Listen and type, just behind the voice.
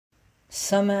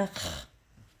Samech,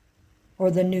 or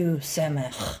the new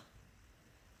Samech.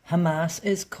 Hamas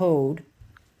is code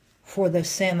for the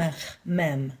Samech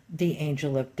Mem, the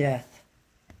angel of death.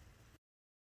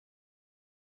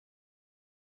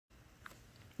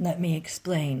 Let me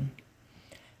explain.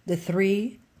 The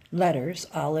three letters,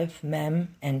 Aleph,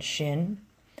 Mem, and Shin,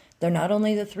 they're not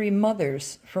only the three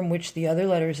mothers from which the other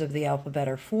letters of the alphabet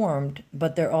are formed,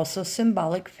 but they're also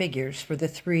symbolic figures for the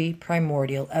three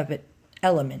primordial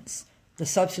elements, the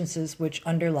substances which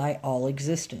underlie all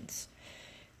existence.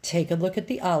 Take a look at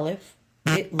the Aleph.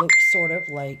 It looks sort of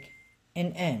like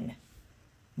an N.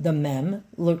 The Mem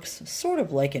looks sort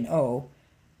of like an O.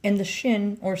 And the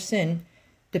Shin, or Sin,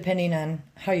 depending on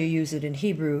how you use it in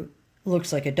Hebrew,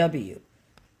 looks like a W.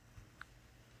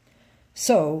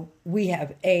 So we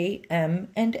have A, M,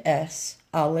 and S,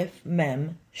 Aleph,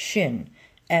 Mem, Shin,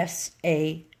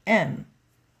 S-A-M,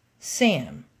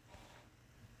 Sam.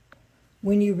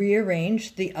 When you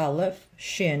rearrange the Aleph,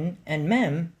 Shin, and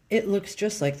Mem, it looks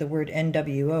just like the word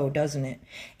N-W-O, doesn't it?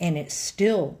 And it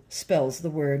still spells the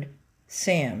word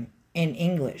Sam in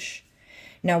English.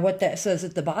 Now what that says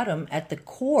at the bottom, at the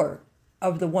core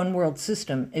of the one world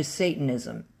system, is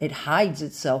Satanism. It hides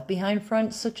itself behind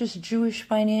fronts such as Jewish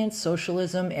finance,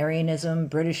 socialism, Aryanism,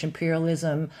 British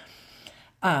imperialism,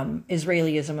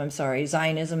 Israelism,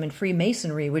 Zionism, and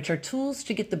Freemasonry, which are tools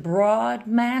to get the broad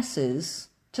masses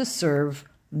to serve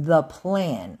the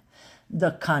plan.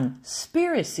 The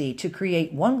conspiracy to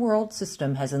create one world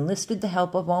system has enlisted the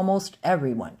help of almost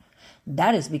everyone.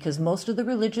 That is because most of the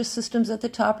religious systems at the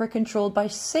top are controlled by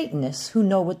Satanists who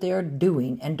know what they are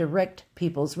doing and direct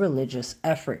people's religious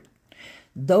effort.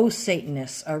 Those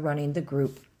Satanists are running the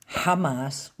group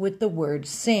Hamas with the word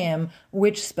Sam,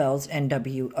 which spells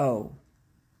N-W-O.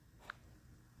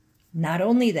 Not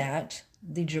only that,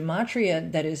 the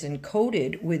gematria that is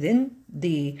encoded within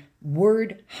the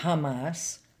word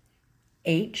Hamas,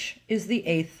 H is the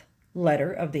 8th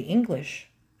letter of the English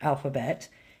alphabet,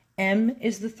 M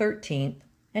is the 13th,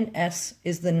 and S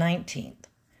is the 19th.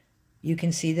 You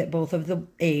can see that both of the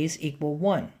A's equal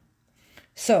 1.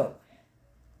 So,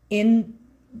 in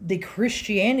the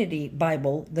Christianity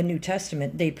Bible, the New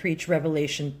Testament, they preach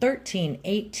Revelation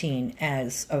 13:18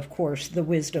 as, of course, the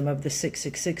wisdom of the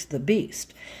 666, the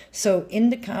beast. So, in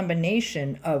the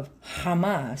combination of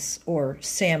Hamas, or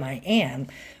Sam I Am,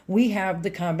 we have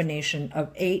the combination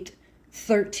of 8,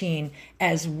 13,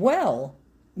 as well.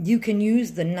 You can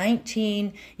use the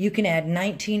 19, you can add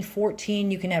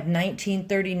 1914, you can have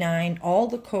 1939. All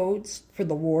the codes for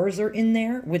the wars are in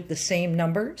there with the same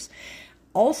numbers.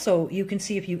 Also, you can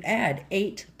see if you add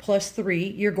 8 plus 3,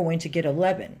 you're going to get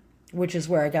 11, which is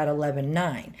where I got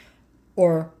 11-9,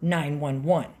 or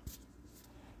 911.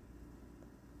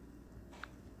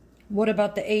 What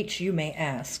about the H, you may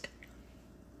ask?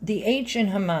 The H in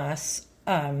Hamas,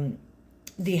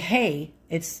 the Hey,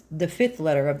 it's the 5th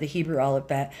letter of the Hebrew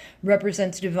alphabet,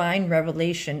 represents divine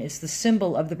revelation. It's the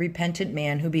symbol of the repentant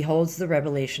man who beholds the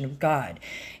revelation of God.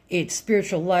 It's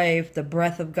spiritual life, the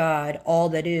breath of God, all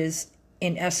that is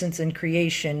in essence in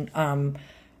creation.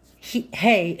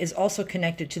 Hey is also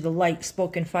connected to the light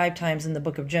spoken 5 times in the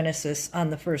book of Genesis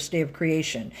on the first day of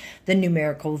creation. The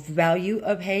numerical value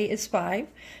of Hey is 5.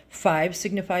 5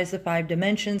 signifies the 5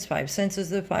 dimensions, 5 senses,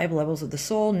 the 5 levels of the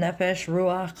soul, Nefesh,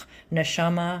 Ruach,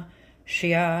 Neshama,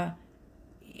 Shia,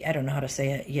 I don't know how to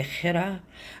say it, Yechira.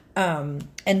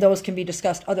 And those can be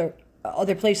discussed other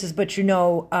places, but you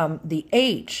know, the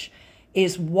H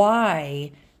is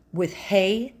why with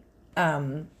Hey,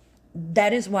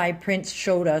 that is why Prince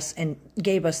showed us and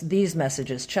gave us these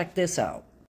messages. Check this out.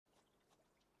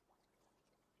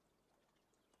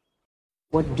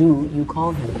 What do you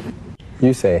call him?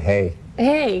 You say hey.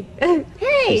 Hey. Hey.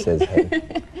 He says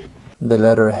hey. The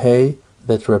letter Hey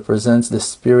that represents the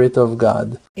Spirit of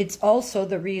God. It's also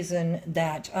the reason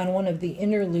that on one of the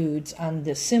interludes on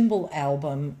the Symbol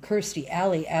album, Kirstie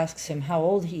Alley asks him how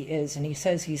old he is, and he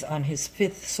says he's on his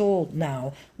 5th soul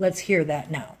now. Let's hear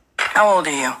that now. How old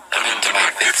are you? I'm into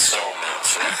my 5th soul now,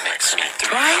 so that makes me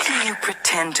 3. Why do you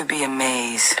pretend to be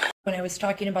amazed? When I was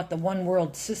talking about the one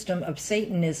world system of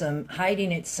Satanism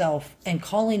hiding itself and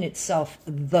calling itself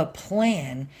the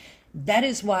plan, that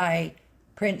is why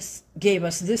Prince gave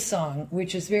us this song,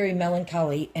 which is very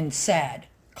melancholy and sad,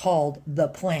 called The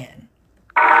Plan.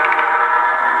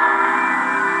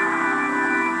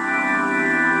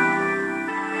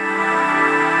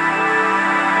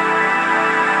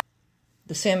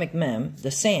 The Samic Mem,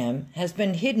 the Sam, has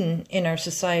been hidden in our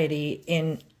society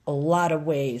in a lot of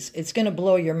ways. It's going to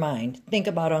blow your mind. Think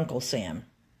about Uncle Sam.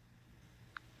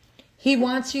 He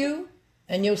wants you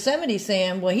And Yosemite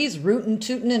Sam, well, he's rootin',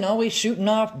 tootin', and always shooting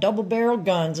off double-barreled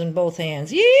guns in both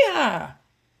hands. Yeah!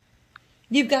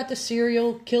 You've got the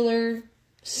serial killer,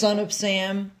 son of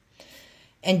Sam.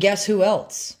 And guess who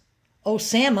else?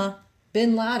 Osama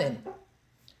bin Laden.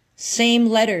 Same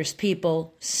letters,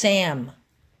 people. Sam.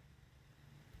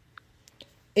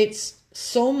 It's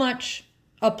so much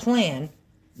a plan,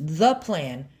 the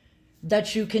plan,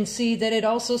 that you can see that it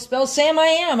also spells Sam I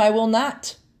am. I will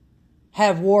not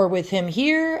have war with him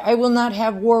here. I will not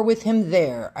have war with him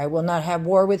there. I will not have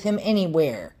war with him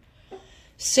anywhere.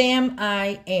 Sam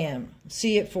I am.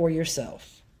 See it for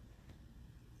yourself.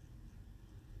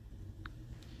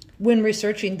 When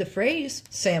researching the phrase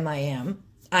Sam I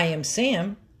am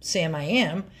Sam, Sam I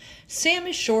am, Sam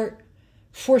is short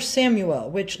for Samuel,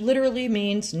 which literally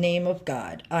means name of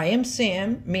God. I am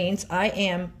Sam means I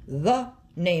am the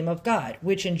name of God,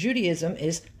 which in Judaism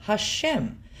is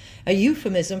Hashem, a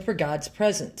euphemism for God's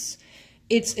presence.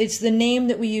 It's the name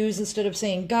that we use instead of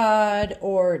saying God,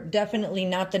 or definitely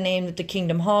not the name that the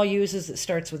Kingdom Hall uses that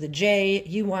starts with a J.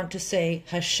 You want to say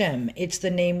Hashem. It's the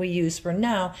name we use for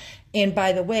now. And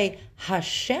by the way,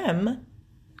 Hashem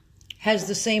has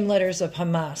the same letters of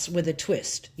Hamas with a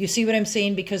twist. You see what I'm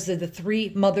saying? Because they're the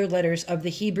three mother letters of the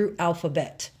Hebrew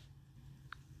alphabet.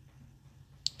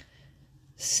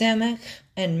 Samech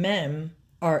and Mem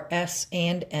are S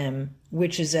and M,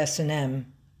 which is S and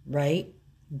M, right?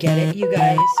 Get it, you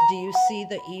guys? Do you see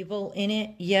the evil in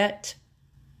it yet?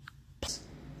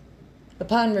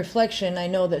 Upon reflection, I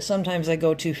know that sometimes I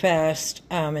go too fast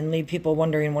and leave people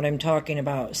wondering what I'm talking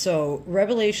about. So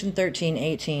Revelation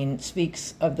 13:18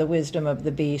 speaks of the wisdom of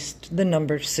the beast, the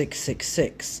number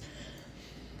 666.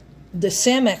 The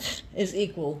Samech is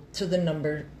equal to the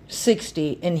number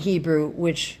 60 in Hebrew,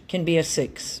 which can be a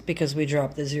 6 because we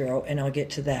drop the 0, and I'll get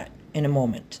to that in a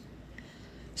moment.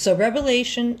 So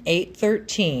Revelation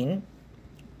 8:13,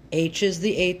 H is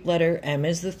the 8th letter, M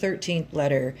is the 13th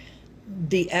letter,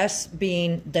 the S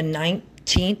being the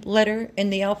 19th letter in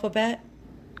the alphabet.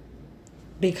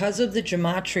 Because of the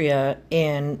gematria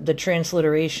and the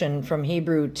transliteration from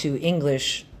Hebrew to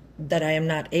English that I am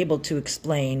not able to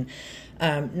explain,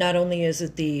 not only is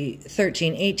it the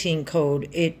 1318 code,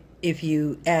 if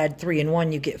you add 3 and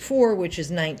 1, you get 4, which is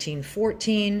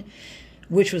 1914,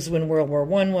 which was when World War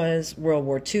I was. World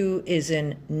War II is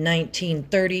in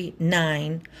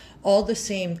 1939. All the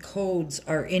same codes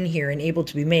are in here and able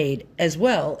to be made as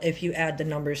well. If you add the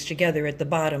numbers together at the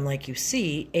bottom, like you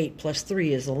see, 8 plus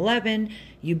 3 is 11.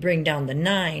 You bring down the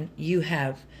 9, you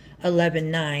have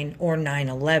 11-9 or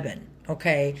 9-11.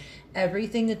 Okay,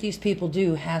 everything that these people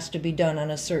do has to be done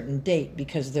on a certain date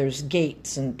because there's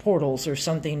gates and portals or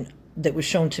something that was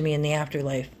shown to me in the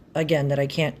afterlife, again, that I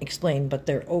can't explain, but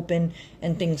they're open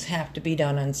and things have to be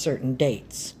done on certain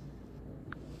dates.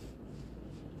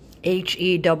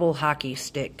 HE double hockey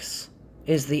sticks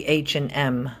is the H and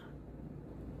M.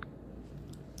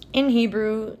 In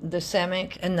Hebrew, the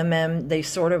Samech and the Mem, they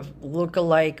sort of look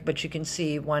alike, but you can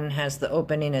see one has the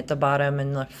opening at the bottom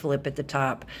and the flip at the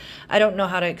top. I don't know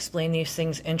how to explain these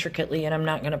things intricately, and I'm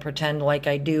not going to pretend like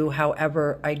I do.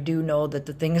 However, I do know that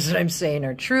the things that I'm saying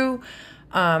are true.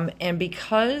 And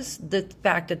because the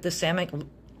fact that the Samech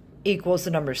equals the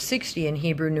number 60 in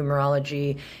Hebrew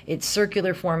numerology, its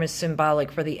circular form is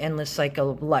symbolic for the endless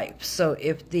cycle of life. So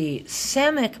if the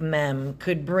Samech Mem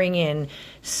could bring in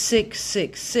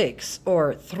 666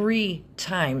 or 3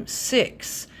 times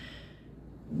 6,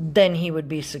 then he would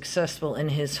be successful in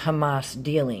his Hamas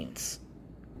dealings,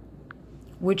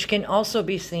 which can also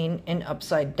be seen in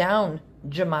upside down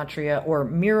gematria, or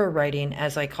mirror writing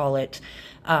as I call it.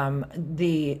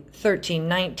 The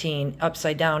 1319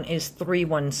 upside down is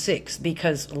 316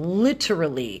 because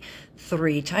literally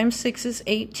 3 times 6 is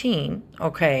 18.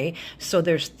 Okay, so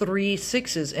there's 3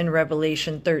 6s in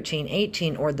Revelation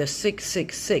 13:18, or the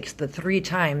 666, the 3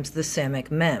 times the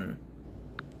Samech Mem.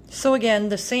 So again,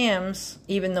 the Sams,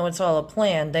 even though it's all a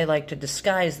plan, they like to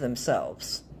disguise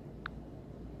themselves.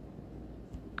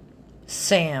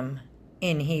 Sam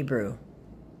in Hebrew.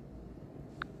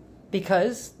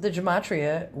 Because the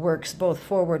gematria works both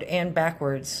forward and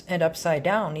backwards and upside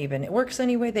down even. It works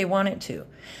any way they want it to.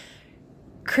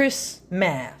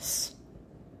 Christmas.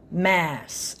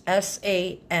 Mass.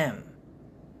 S-A-M.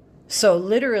 So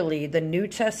literally the New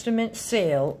Testament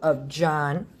sale of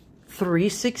John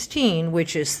 3:16,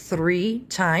 which is 3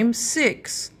 times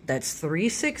 6, that's 3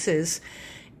 6s,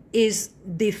 is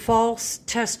the false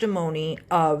testimony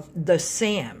of the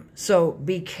Sam. So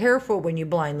be careful when you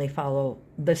blindly follow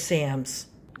the Sams.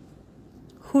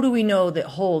 Who do we know that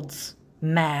holds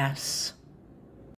Mass?